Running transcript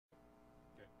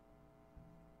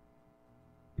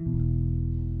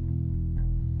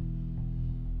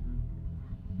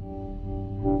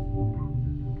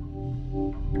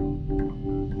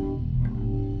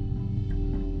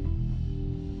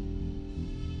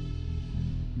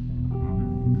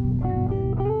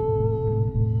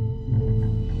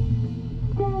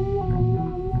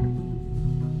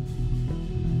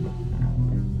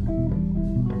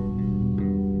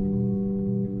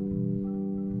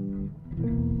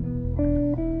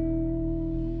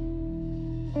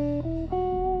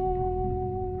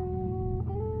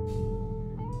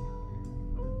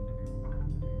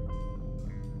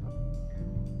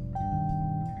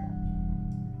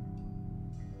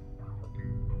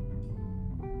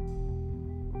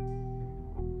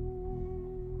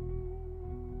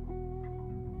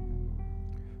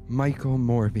Michael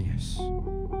Morbius,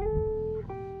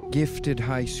 gifted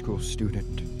high school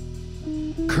student,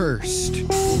 cursed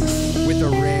with a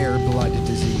rare blood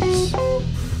disease.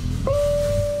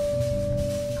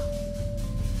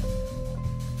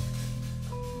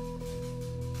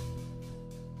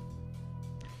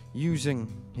 Using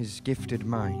his gifted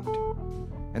mind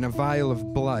and a vial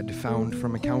of blood found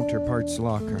from a counterpart's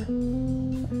locker,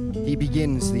 he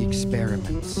begins the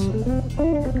experiments.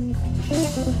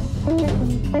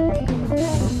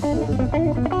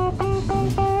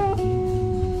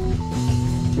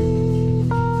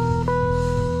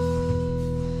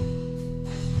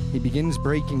 He begins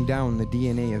breaking down the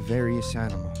DNA of various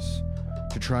animals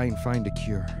to try and find a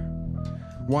cure.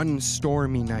 One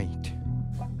stormy night,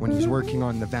 when he's working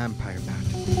on the vampire bat,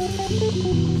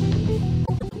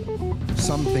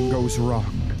 something goes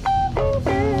wrong.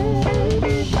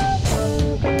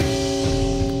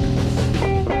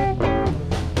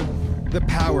 The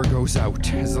power goes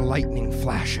out as the lightning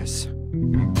flashes.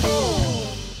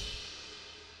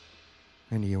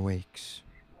 And he awakes.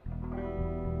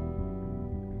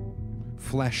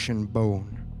 Flesh and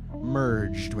bone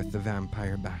merged with the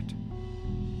vampire bat.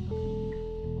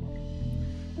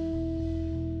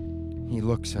 He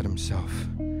looks at himself.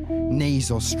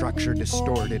 Nasal structure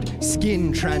distorted,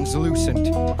 skin translucent,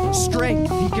 strength,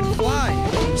 he can fly,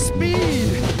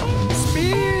 speed,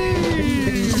 speed!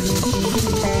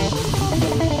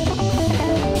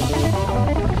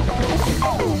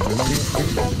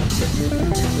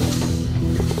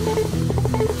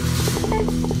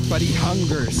 But he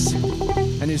hungers,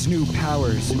 and his new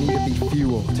powers need to be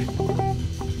fueled.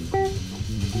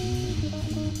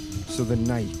 So the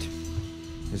night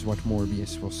is what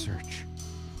Morbius will search.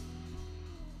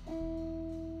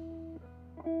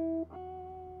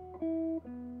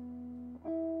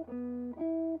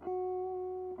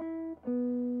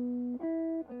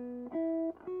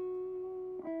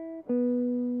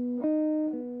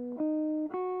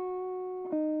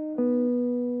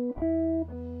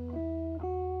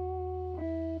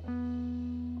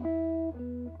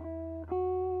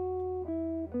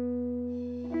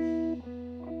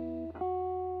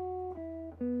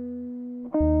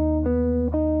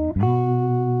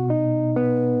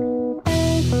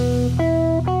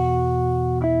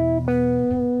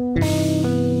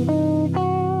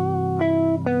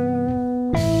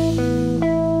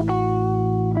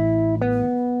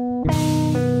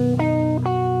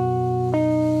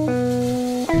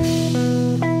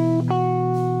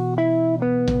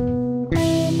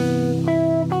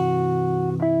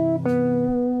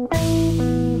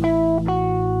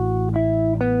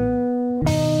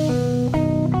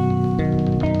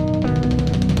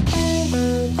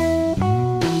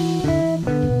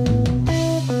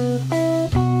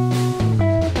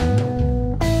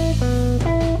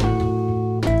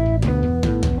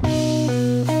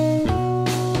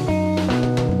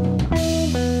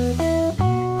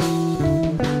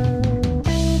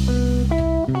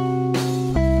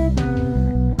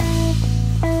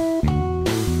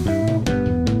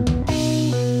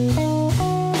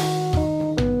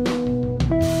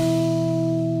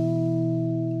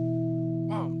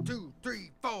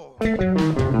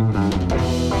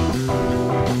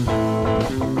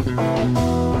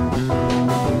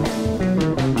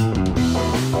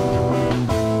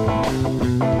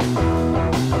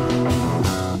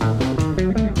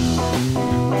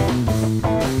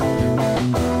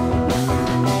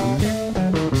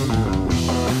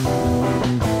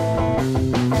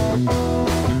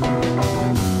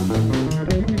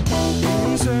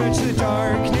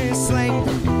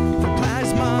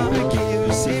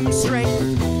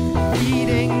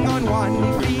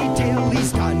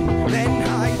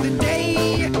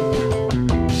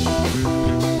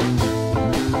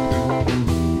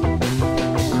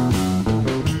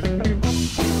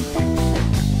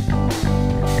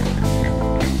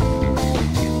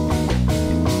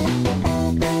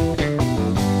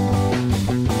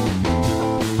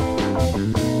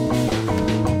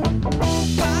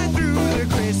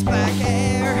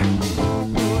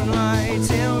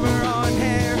 Silver on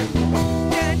hair,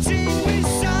 dancing with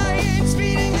science,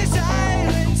 feeding the science.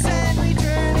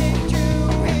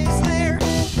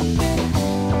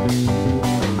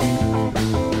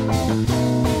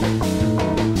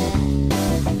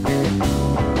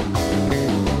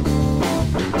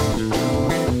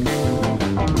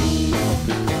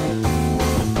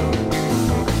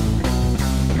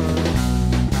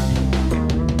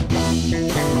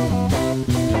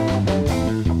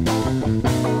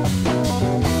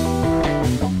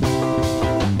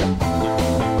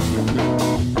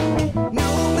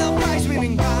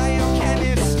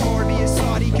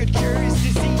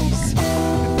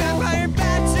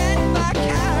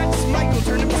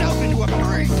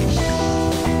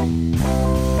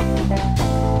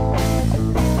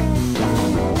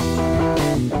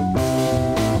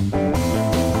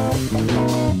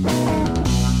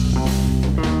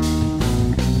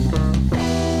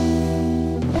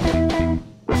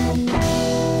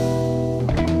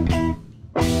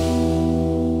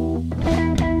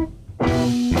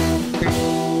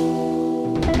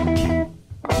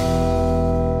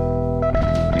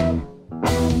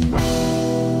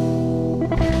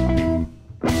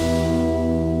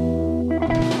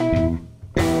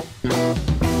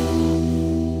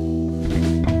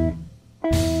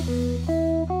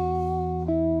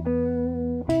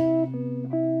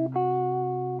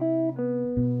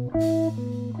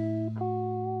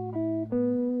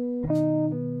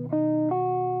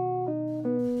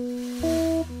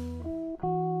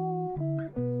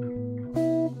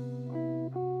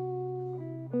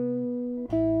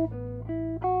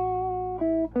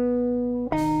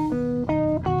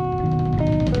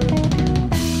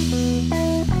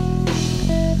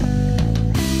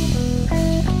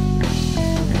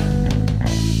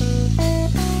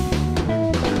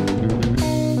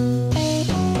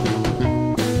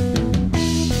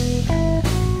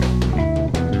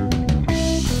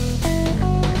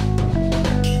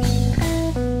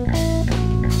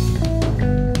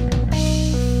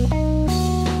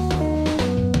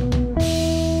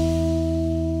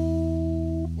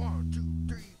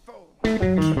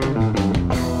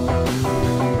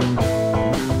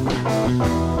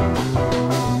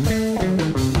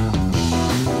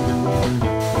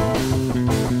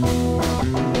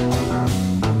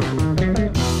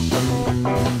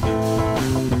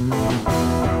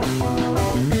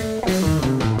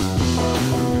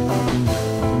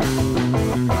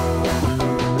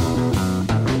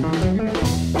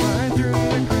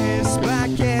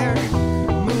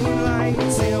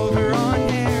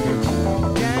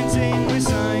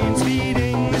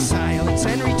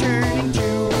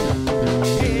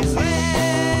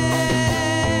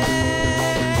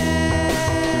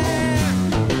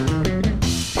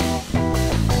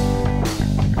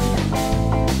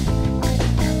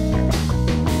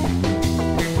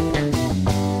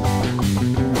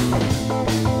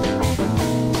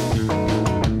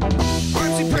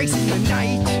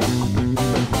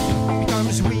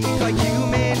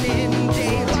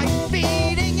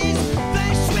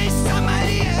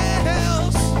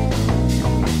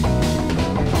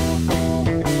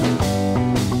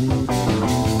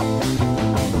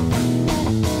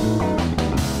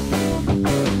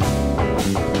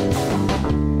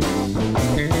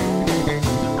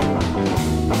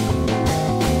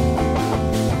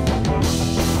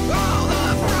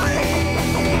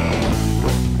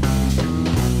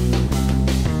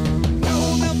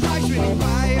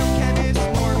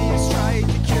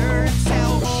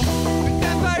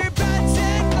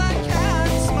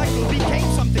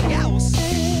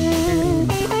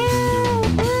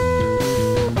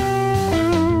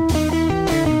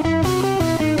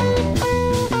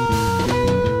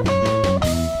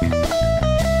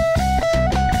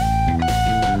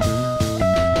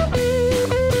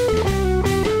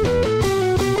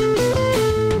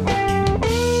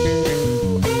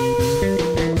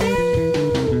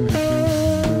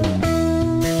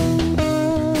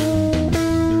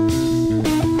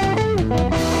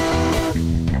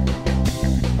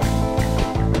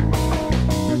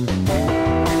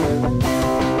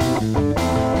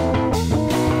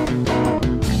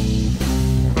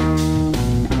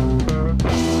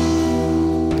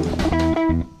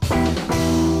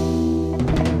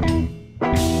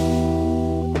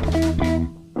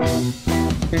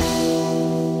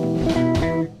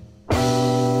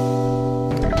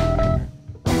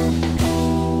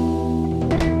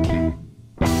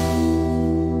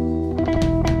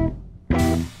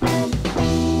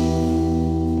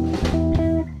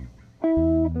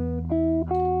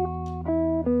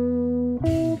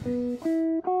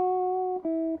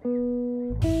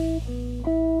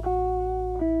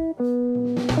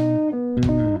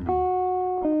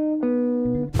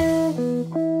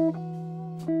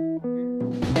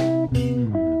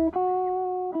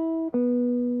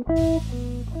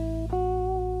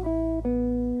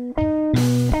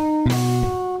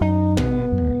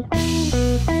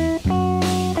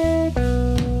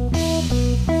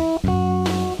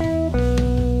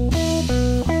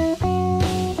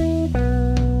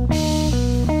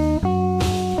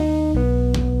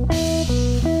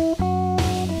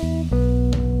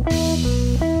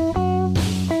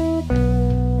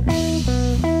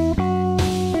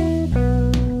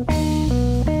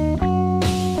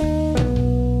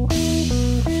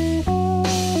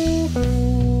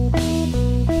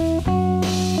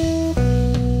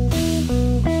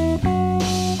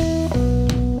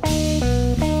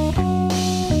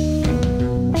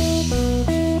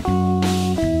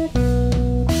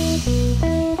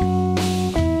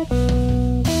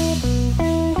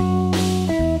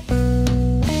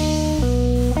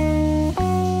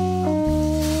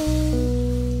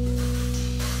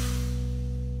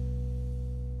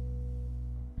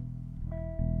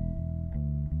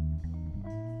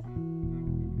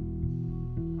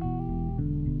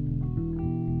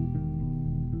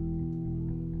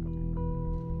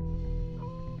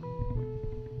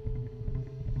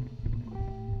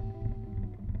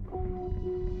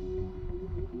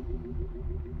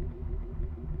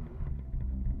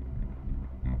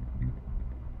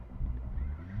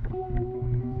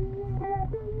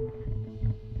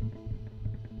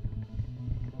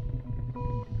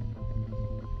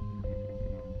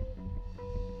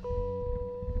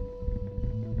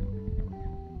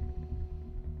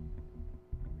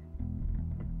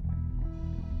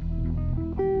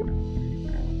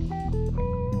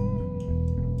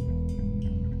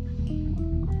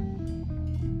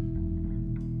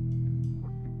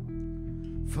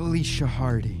 Felicia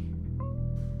Hardy,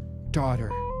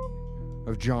 daughter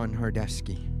of John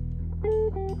Hardesky,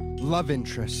 love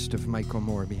interest of Michael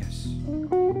Morbius.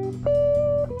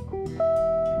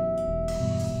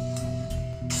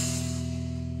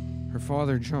 Her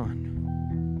father, John,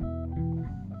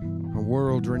 a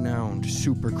world-renowned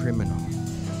super criminal,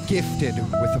 gifted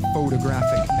with a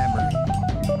photographic memory,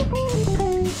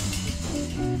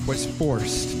 was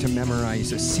forced to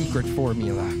memorize a secret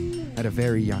formula at a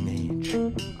very young age.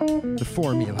 The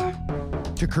formula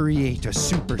to create a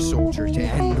super soldier to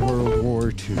end World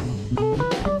War II.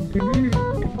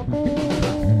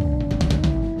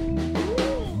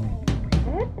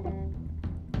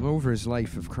 Over his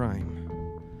life of crime,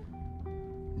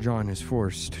 John is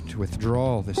forced to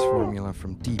withdraw this formula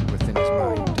from deep within his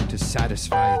mind to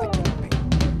satisfy the kingpin.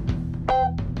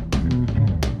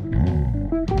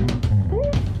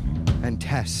 And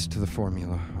test the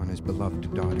formula on his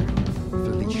beloved daughter,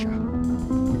 Felicia.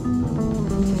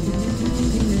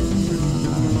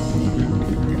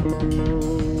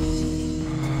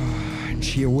 And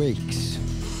she awakes,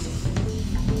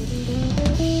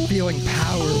 feeling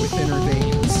power within her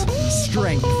veins,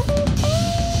 strength,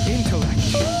 intellect,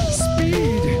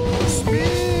 speed.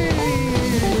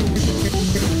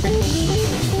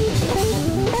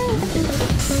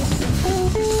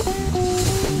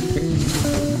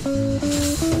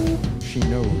 She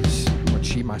knows what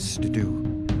she must do.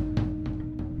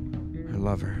 Her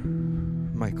lover,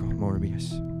 Michael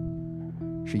Morbius.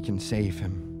 She can save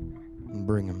him and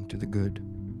bring him to the good.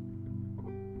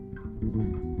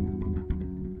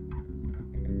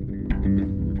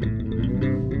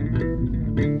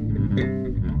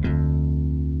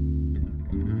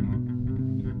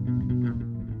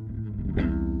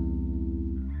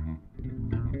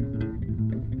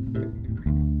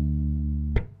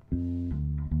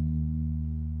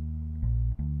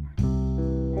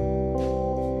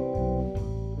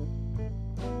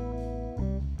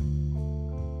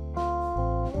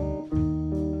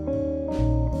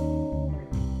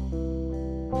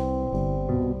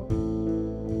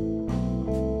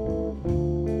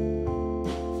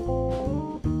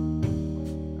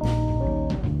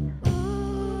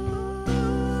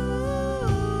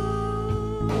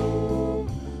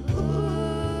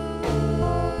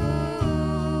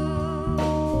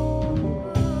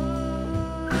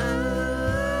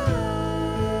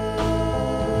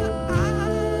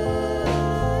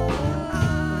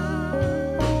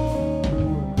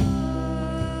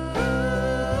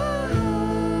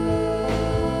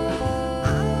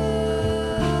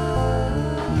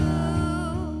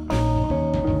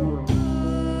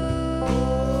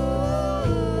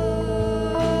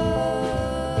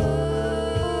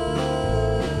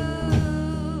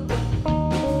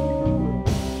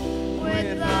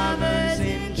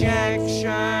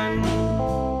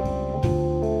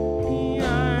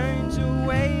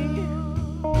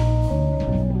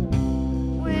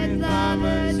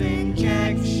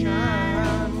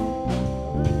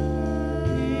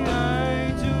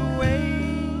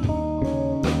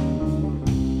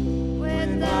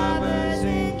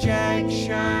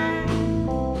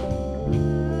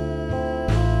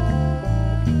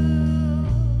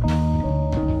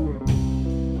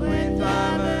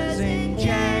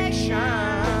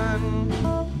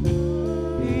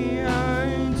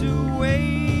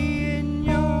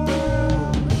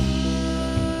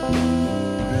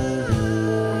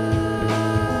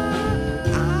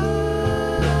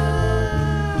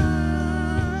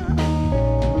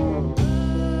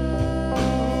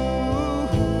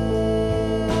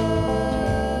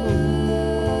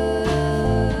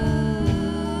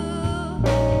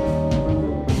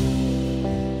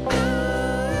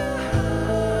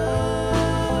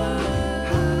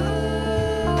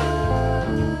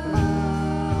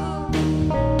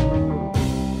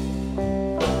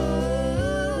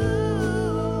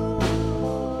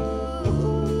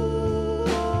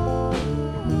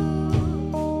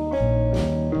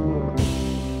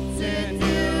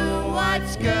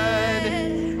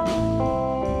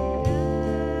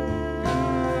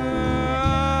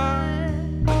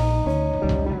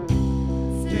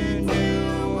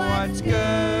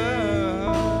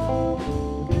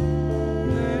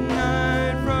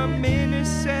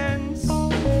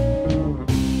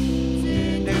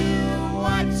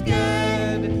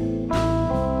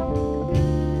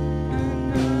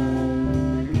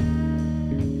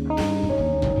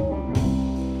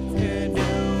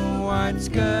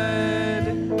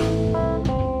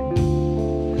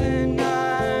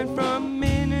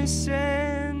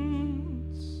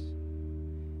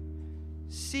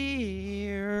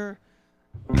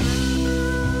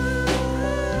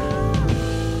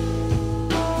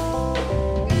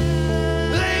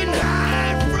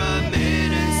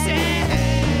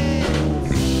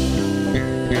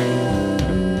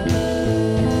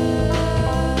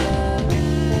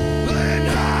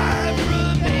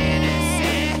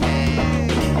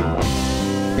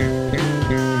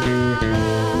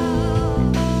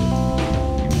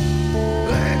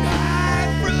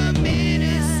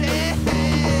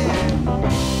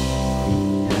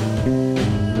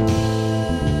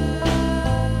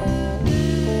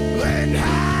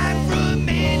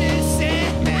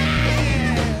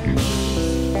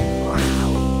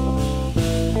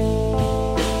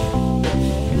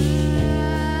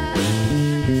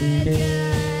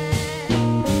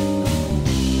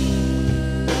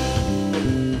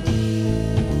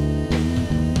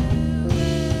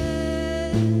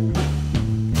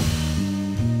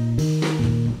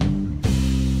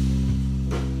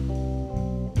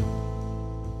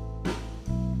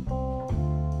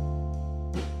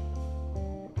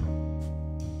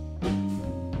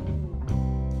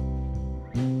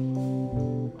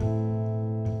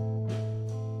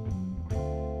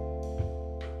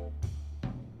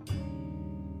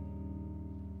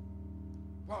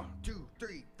 1, 2,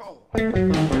 3,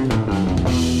 4.